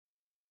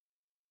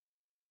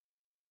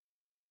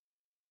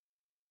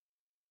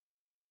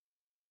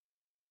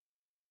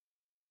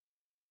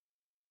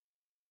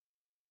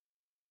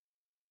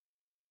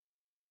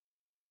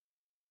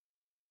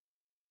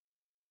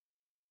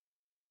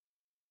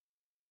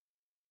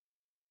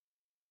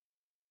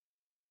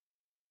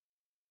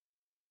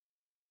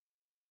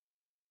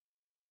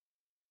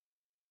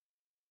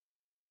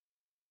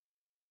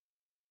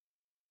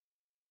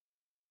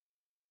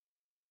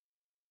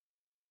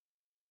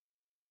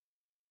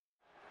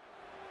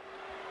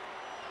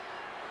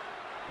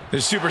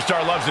This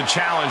superstar loves a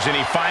challenge, and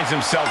he finds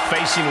himself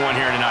facing one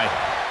here tonight.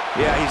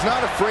 Yeah, he's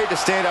not afraid to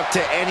stand up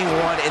to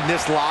anyone in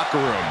this locker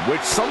room,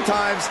 which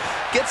sometimes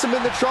gets him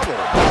into trouble.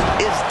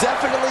 It's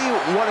definitely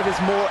one of his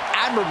more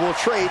admirable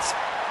traits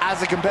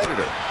as a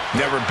competitor.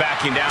 Never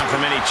backing down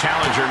from any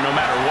challenger, no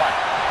matter what.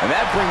 And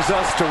that brings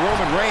us to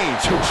Roman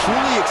Reigns, who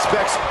truly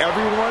expects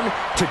everyone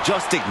to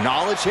just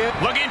acknowledge him.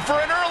 Looking for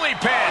an early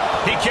pin.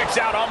 He kicks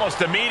out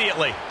almost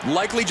immediately.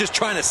 Likely just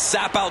trying to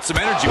sap out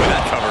some energy with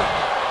that cover.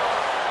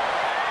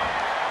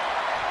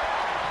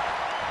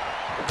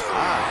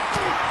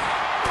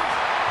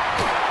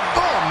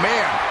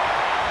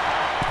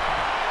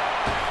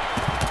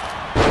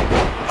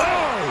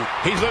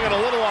 He's looking a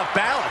little off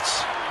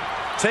balance.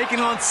 Taking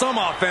on some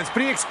offense,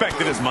 but he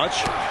expected as much.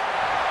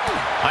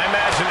 I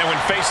imagine that when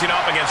facing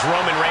off against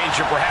Roman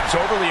Reigns, you're perhaps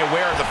overly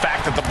aware of the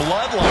fact that the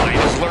bloodline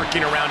is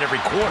lurking around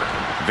every corner.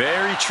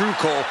 Very true,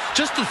 Cole.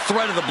 Just the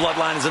threat of the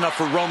bloodline is enough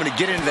for Roman to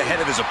get into the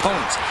head of his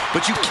opponents.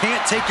 But you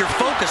can't take your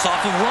focus off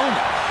of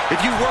Roman.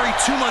 If you worry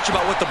too much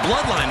about what the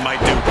bloodline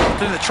might do,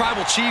 then the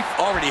Tribal Chief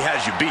already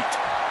has you beat.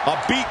 A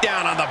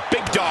beatdown on the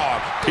big dog.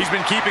 He's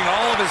been keeping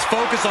all of his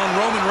focus on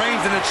Roman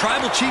Reigns, and the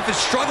Tribal Chief has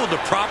struggled to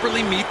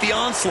properly meet the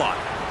onslaught.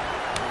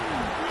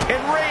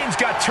 And Reigns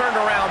got turned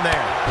around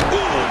there.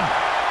 Ooh.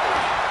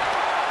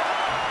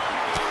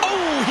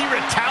 Oh, he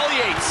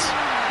retaliates.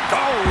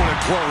 Oh, what a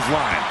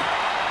clothesline.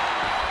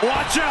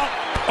 Watch out.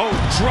 Oh,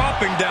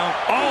 dropping down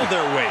all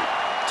their weight.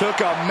 Took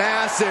a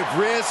massive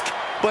risk,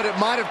 but it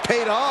might have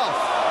paid off.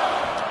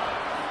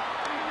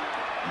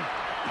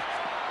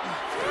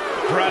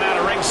 Run out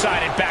of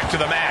ringside and back to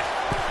the mat.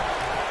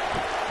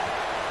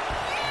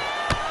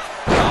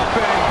 Up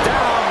and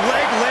down,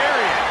 leg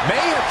lariat.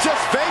 May have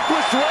just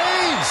vanquished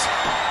Reigns.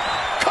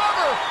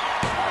 Cover.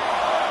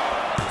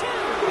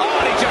 Oh,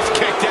 and he just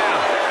kicked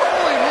out.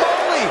 Holy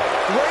moly.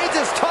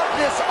 Reigns'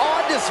 toughness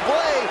on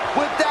display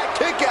with that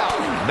kick out.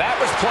 That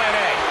was plan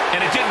A,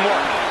 and it didn't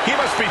work. He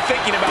must be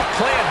thinking about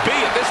plan B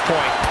at this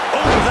point.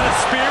 Oh, is that a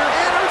spear?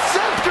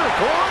 Interceptor,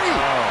 Corey.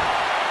 Oh.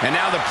 And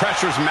now the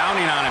pressure's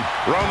mounting on him.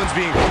 Roman's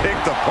being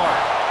picked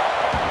apart.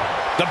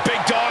 The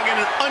big dog in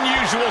an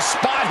unusual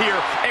spot here.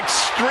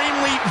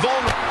 Extremely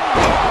vulnerable.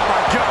 Oh,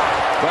 my God.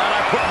 Glad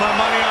I put my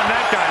money on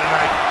that guy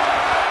tonight.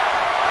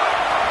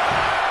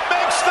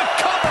 Makes the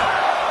cover.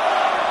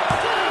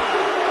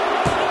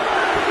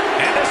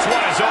 And this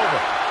one is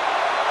over.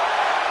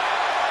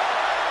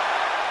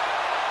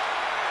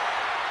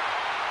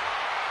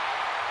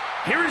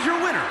 Here is your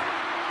winner,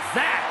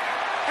 Zatanna.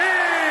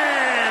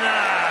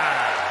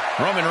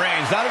 Roman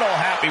Reigns not at all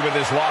happy with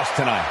his loss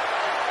tonight.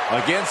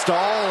 Against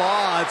all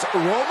odds,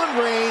 Roman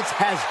Reigns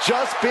has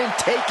just been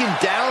taken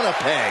down a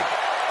peg.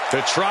 The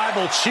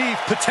Tribal Chief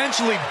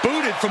potentially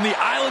booted from the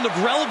island of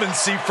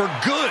relevancy for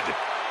good.